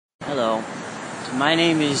Hello, my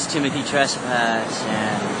name is Timothytrespas,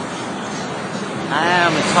 and I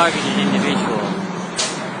am a targeted individual.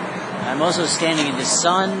 I'm also standing in the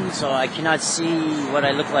sun, so I cannot see what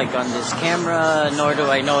I look like on this camera, nor do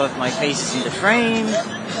I know if my face is in the frame,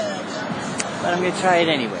 but I'm going to try it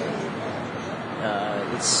anyway.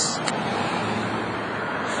 It's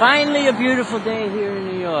finally a beautiful day here in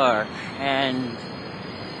New York, and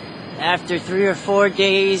after 3 or 4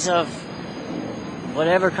 days of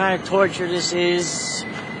whatever kind of torture this is,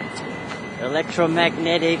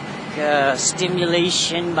 electromagnetic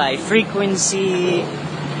stimulation by frequency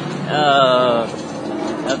of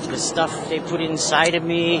the stuff they put inside of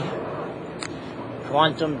me,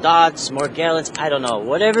 quantum dots, Morgellons, I don't know,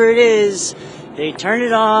 whatever it is, they turn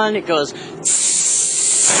it on, it goes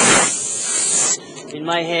in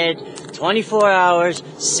my head, 24 hours,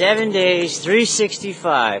 7 days,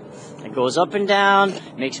 365. It goes up and down,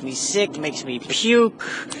 makes me sick, makes me puke,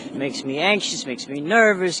 makes me anxious, makes me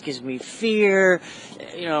nervous, gives me fear,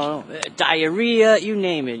 diarrhea, you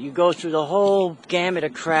name it. You go through the whole gamut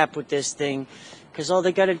of crap with this thing, because all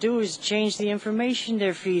they got to do is change the information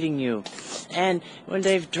they're feeding you. And when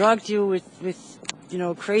they've drugged you with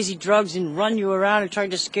crazy drugs and run you around and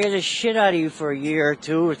tried to scare the shit out of you for a year or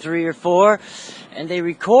 2 or 3 or 4, and they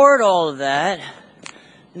record all of that,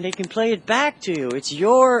 and they can play it back to you. It's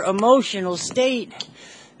your emotional state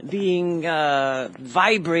being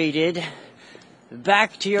vibrated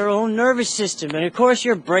back to your own nervous system. And of course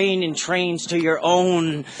your brain entrains to your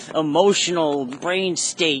own emotional brain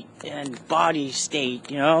state and body state,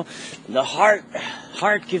 The heart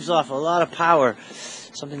gives off a lot of power.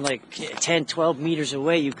 Something like 10, 12 meters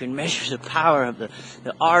away, you can measure the power of the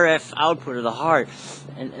RF output of the heart.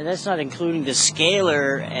 And that's not including the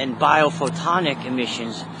scalar and biophotonic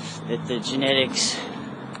emissions that the genetics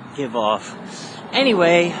give off.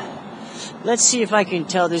 Anyway, let's see if I can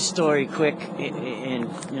tell this story quick in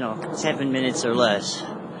 7 minutes or less.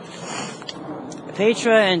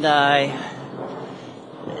 Petra and I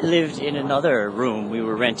lived in another room we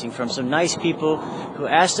were renting from some nice people who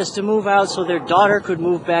asked us to move out so their daughter could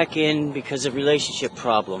move back in because of relationship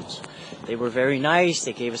problems. They were very nice.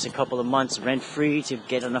 They gave us a couple of months rent-free to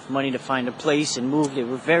get enough money to find a place and move. They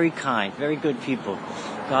were very kind, very good people.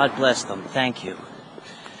 God bless them. Thank you.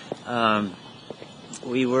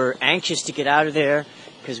 We were anxious to get out of there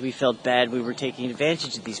because we felt bad we were taking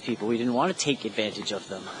advantage of these people. We didn't want to take advantage of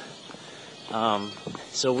them.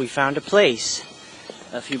 So we found a place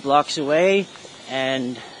a few blocks away,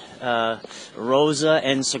 and Rosa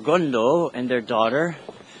and Segundo and their daughter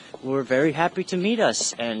were very happy to meet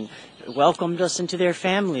us and welcomed us into their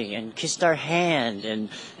family and kissed our hand, and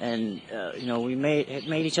we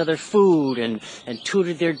made each other food and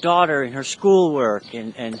tutored their daughter in her schoolwork,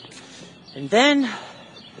 and then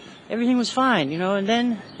everything was fine, and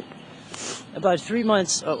then about 3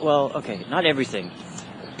 months, not everything.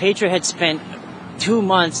 Petra had spent 2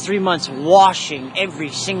 months, 3 months washing every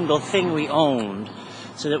single thing we owned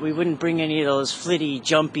so that we wouldn't bring any of those flitty,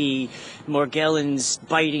 jumpy, Morgellons,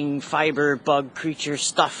 biting, fiber, bug, creature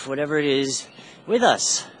stuff, whatever it is, with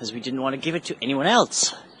us, as we didn't want to give it to anyone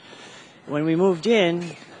else. When we moved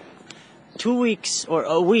in, 2 weeks or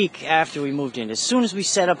a week after we moved in, as soon as we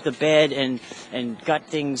set up the bed and got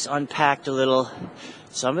things unpacked a little,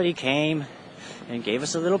 somebody came and gave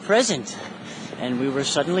us a little present. And we were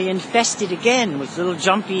suddenly infested again with little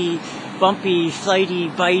jumpy, bumpy, flighty,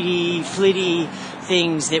 bitey, flitty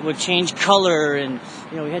things that would change color. And,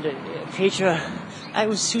 we had to, Petra, I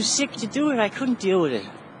was too sick to do it. I couldn't deal with it.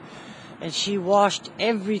 And she washed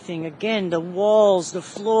everything again, the walls, the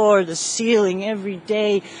floor, the ceiling, every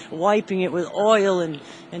day, wiping it with oil and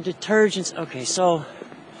detergents. Okay, so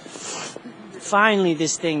finally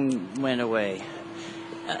this thing went away.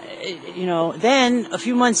 Then a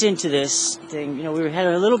few months into this thing, we had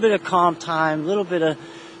a little bit of calm time, a little bit of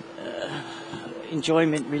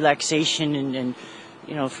enjoyment, relaxation, and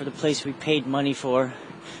for the place we paid money for.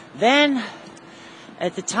 Then,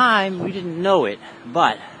 at the time, we didn't know it,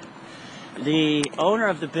 but the owner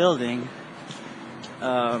of the building,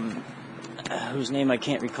 whose name I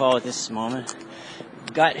can't recall at this moment,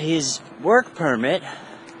 got his work permit.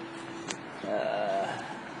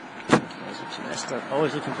 Messed up.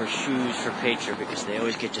 Always looking for shoes for Petra because they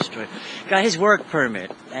always get destroyed. Got his work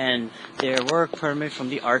permit, and their work permit from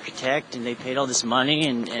the architect, and they paid all this money,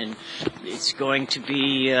 and it's going to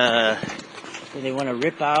be, they want to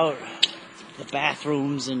rip out the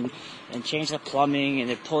bathrooms and change the plumbing, and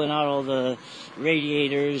they're pulling out all the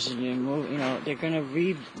radiators, and they're going to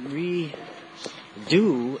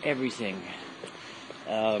redo everything.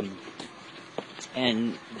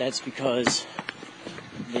 And that's because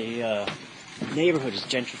neighborhood is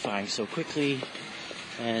gentrifying so quickly,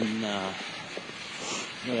 and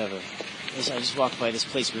whatever. I just walked by this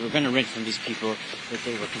place. We were going to rent from these people, but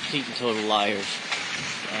they were complete and total liars,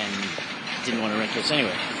 and didn't want to rent to us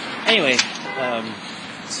anyway.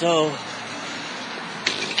 So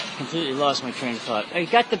completely lost my train of thought. I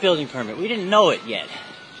got the building permit. We didn't know it yet.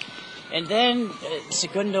 And then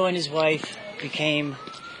Segundo and his wife became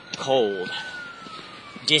cold,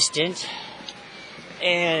 distant,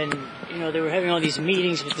 and they were having all these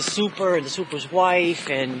meetings with the super and the super's wife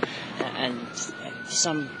and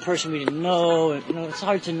some person we didn't know. It's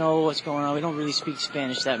hard to know what's going on. We don't really speak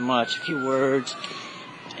Spanish that much, a few words.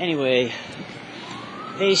 Anyway,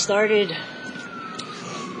 they started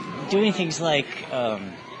doing things like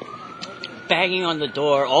banging on the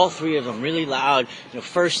door, all three of them, really loud,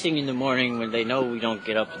 first thing in the morning when they know we don't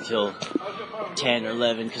get up until 10 or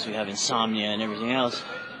 11 because we have insomnia and everything else,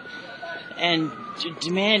 and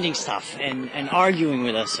demanding stuff and arguing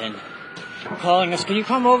with us and calling us, can you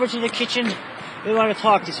come over to the kitchen? We want to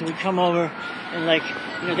talk to you. So we come over and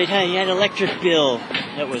he had an electric bill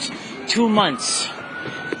that was 2 months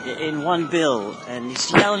in one bill, and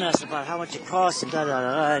he's yelling at us about how much it costs and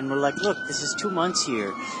da-da-da-da, and we're like, look, this is 2 months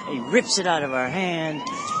here. And he rips it out of our hand,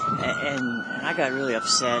 and I got really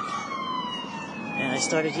upset. And I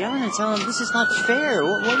started yelling and telling him, this is not fair.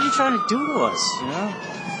 What are you trying to do to us,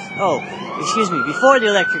 Oh, excuse me, before the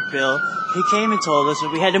electric bill, he came and told us that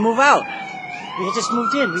we had to move out. We had just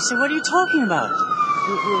moved in. We said, what are you talking about?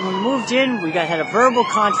 When we moved in, we had a verbal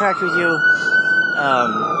contract with you.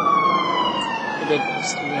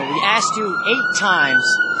 We asked you 8 times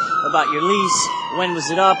about your lease. When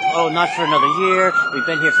was it up? Oh, not for another year. We've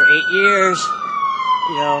been here for 8 years.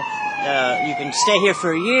 You can stay here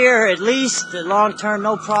for a year at least, long term,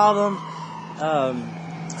 no problem.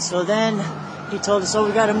 So then he told us, oh,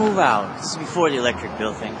 we got to move out. This is before the electric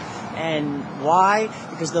bill thing. And why?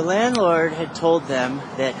 Because the landlord had told them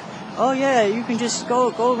that, oh yeah, you can just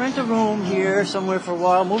go rent a room here somewhere for a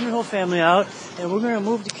while, move your whole family out, and we're going to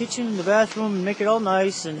move the kitchen and the bathroom and make it all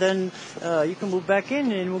nice, and then you can move back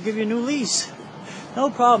in and we'll give you a new lease. No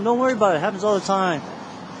problem, don't worry about it, happens all the time.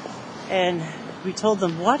 And we told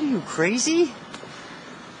them, what, are you crazy?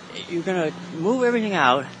 You're going to move everything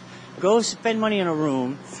out, go spend money in a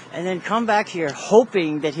room, and then come back here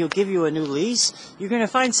hoping that he'll give you a new lease? You're going to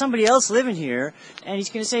find somebody else living here, and he's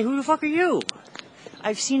going to say, who the fuck are you?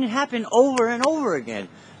 I've seen it happen over and over again.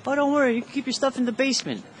 Oh, don't worry, you can keep your stuff in the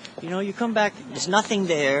basement. You come back, there's nothing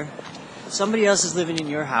there. Somebody else is living in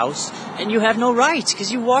your house, and you have no rights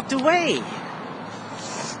because you walked away.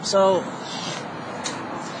 So,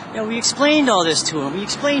 we explained all this to him. We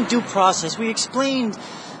explained due process. We explained,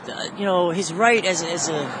 his right as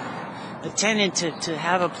a tenant to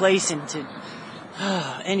have a place and to...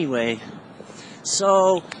 Anyway,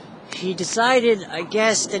 so he decided, I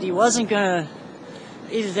guess, that he wasn't going to...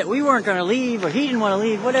 Either that we weren't going to leave or he didn't want to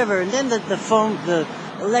leave, whatever. And then the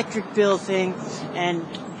electric bill thing, and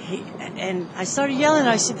I started yelling.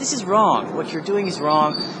 I said, this is wrong. What you're doing is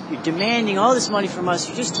wrong. You're demanding all this money from us.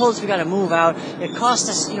 You just told us we got to move out. It cost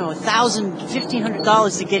us, $1,000,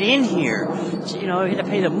 $1,500 to get in here. So, we had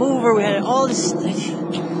to pay the mover. We had all this.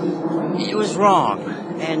 It was wrong.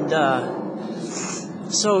 And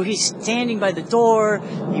so he's standing by the door.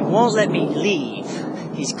 He won't let me leave.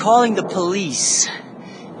 He's calling the police.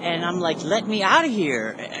 And I'm like, let me out of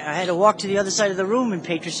here. I had to walk to the other side of the room, and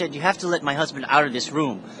Petra said, you have to let my husband out of this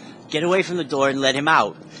room. Get away from the door and let him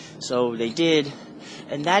out. So they did,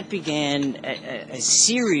 and that began a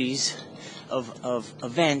series of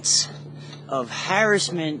events of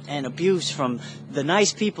harassment and abuse from the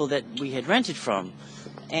nice people that we had rented from.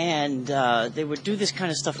 And they would do this kind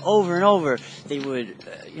of stuff over and over. They would,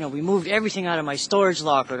 we moved everything out of my storage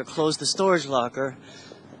locker to close the storage locker.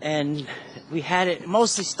 And we had it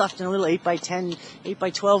mostly stuffed in a little 8x10,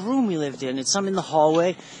 8x12 room we lived in, and some in the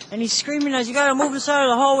hallway. And he's screaming at us, you gotta move this out of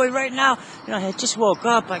the hallway right now. I had just woke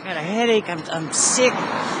up, I got a headache, I'm sick.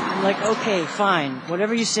 I'm like, okay, fine,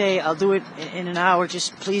 whatever you say, I'll do it in an hour,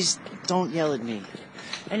 just please don't yell at me.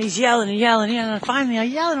 And he's yelling and yelling and yelling, and finally I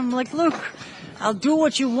yell at him, I'm like, look, I'll do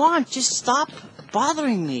what you want, just stop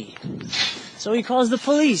bothering me. So he calls the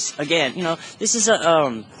police again. This is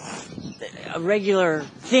a regular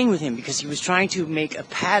thing with him because he was trying to make a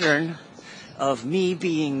pattern of me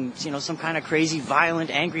being, some kind of crazy,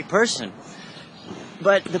 violent, angry person.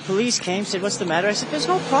 But the police came, said, what's the matter? I said, there's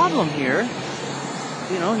no problem here.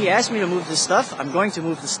 He asked me to move the stuff. I'm going to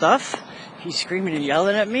move the stuff. He's screaming and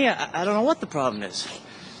yelling at me. I don't know what the problem is.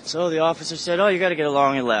 So the officer said, oh, you got to get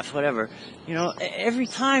along and left, whatever. Every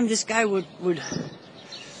time this guy would...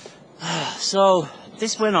 So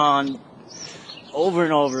this went on over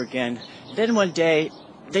and over again. then one day,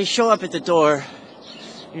 they show up at the door,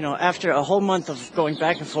 you know, after a whole month of going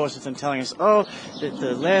back and forth with them, telling us, oh,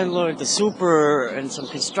 the landlord, the super, and some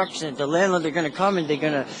construction, the landlord, they're going to come and they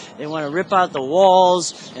want to rip out the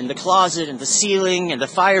walls and the closet and the ceiling and the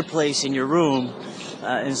fireplace in your room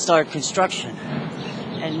and start construction.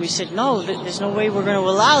 And we said, no, there's no way we're going to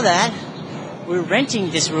allow that. We're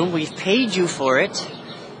renting this room. We've paid you for it.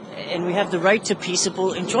 And we have the right to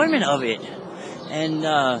peaceable enjoyment of it. And,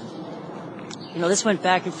 you know, this went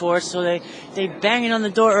back and forth, so they banging on the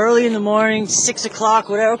door early in the morning, 6 o'clock,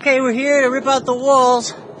 whatever. Okay, we're here to rip out the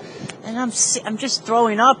walls. And I'm just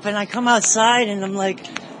throwing up, and I come outside, and I'm like,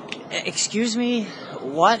 excuse me,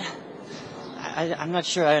 what? I'm not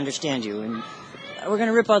sure I understand you. And we're going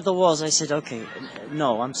to rip out the walls. I said, okay,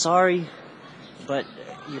 no, I'm sorry, but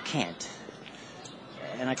you can't.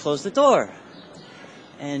 And I closed the door.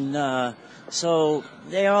 And, so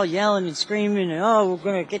they're all yelling and screaming, and, oh, we're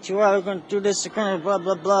going to get you out, we're going to do this, we're going to blah,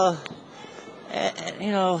 blah, blah. And,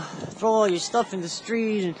 you know, throw all your stuff in the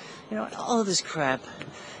street, and, you know, all of this crap.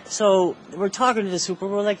 So we're talking to the super,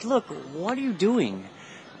 we're like, look, what are you doing?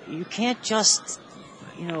 You can't just,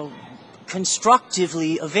 you know,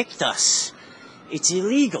 constructively evict us. It's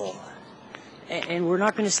illegal. And we're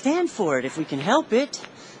not going to stand for it if we can help it.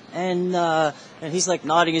 And he's like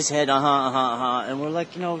nodding his head, and we're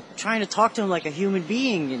like, you know, trying to talk to him like a human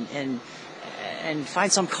being and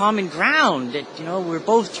find some common ground that, you know, we're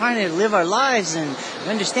both trying to live our lives, and we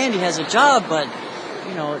understand he has a job, but,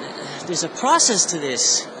 you know, there's a process to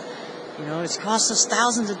this. You know, it's cost us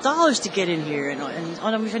thousands of dollars to get in here, and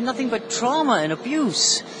we've had nothing but trauma and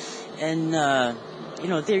abuse. And, you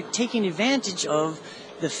know, they're taking advantage of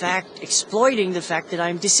the fact, exploiting the fact that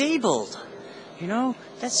I'm disabled. You know,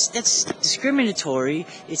 that's discriminatory,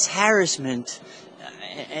 it's harassment,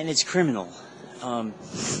 and it's criminal.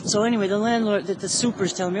 So anyway, the landlord, the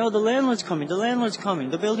super's telling me, oh, the landlord's coming,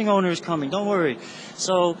 the building owner is coming, don't worry.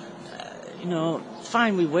 So, you know,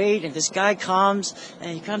 fine, we wait, and this guy comes, and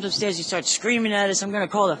he comes upstairs, he starts screaming at us, I'm going to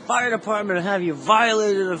call the fire department and have you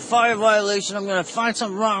violated a fire violation, I'm going to find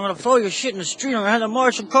something wrong, I'm going to throw your shit in the street, I'm going to have the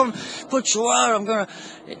marshal come put you out, I'm going to,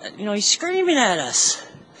 you know, he's screaming at us.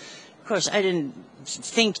 Of course, I didn't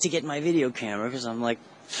think to get my video camera because I'm like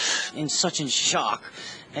in shock.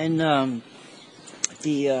 And you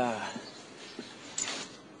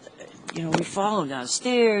know, we follow him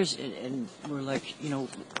downstairs, and we're like, you know,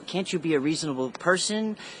 can't you be a reasonable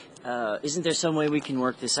person? Isn't there some way we can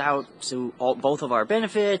work this out to both of our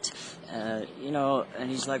benefit? You know, and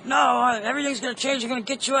he's like, no, everything's gonna change. I'm gonna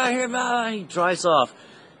get you out of here, and he drives off.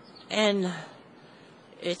 And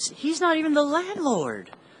he's not even the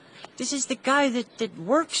landlord. This is the guy that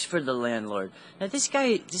works for the landlord. Now this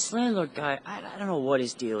landlord guy, I don't know what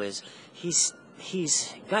his deal is. He's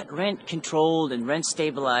got rent controlled and rent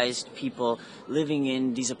stabilized people living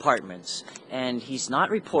in these apartments, and he's not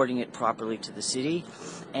reporting it properly to the city,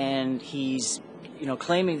 and he's, you know,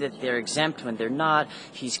 claiming that they're exempt when they're not.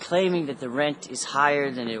 He's claiming that the rent is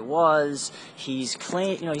higher than it was. He's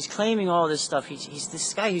claiming all this stuff. He's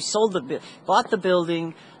this guy who bought the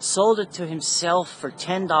building, sold it to himself for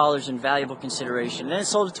 $10 in valuable consideration, then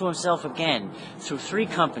sold it to himself again through 3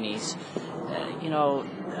 companies,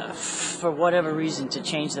 for whatever reason, to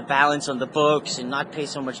change the balance on the books and not pay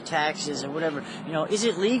so much taxes or whatever. You know, is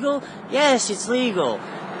it legal? Yes, it's legal.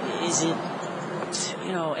 Is it,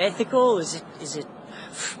 you know, ethical? Is it,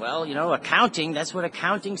 well, you know, accounting, that's what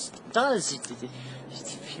accounting does.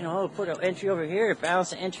 You know, put an entry over here,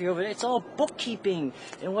 balance an entry over there. It's all bookkeeping,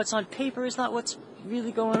 and what's on paper is not what's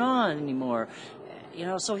really going on anymore. You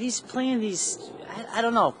know, so he's playing these, I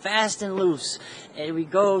don't know, fast and loose. And we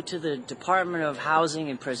go to the Department of Housing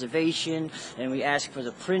and Preservation, and we ask for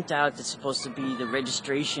the printout that's supposed to be the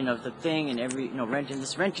registration of the thing, and rent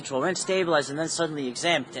control, rent stabilized, and then suddenly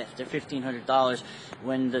exempt after $1,500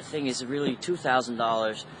 when the thing is really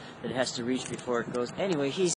 $2,000 that it has to reach before it goes. Anyway,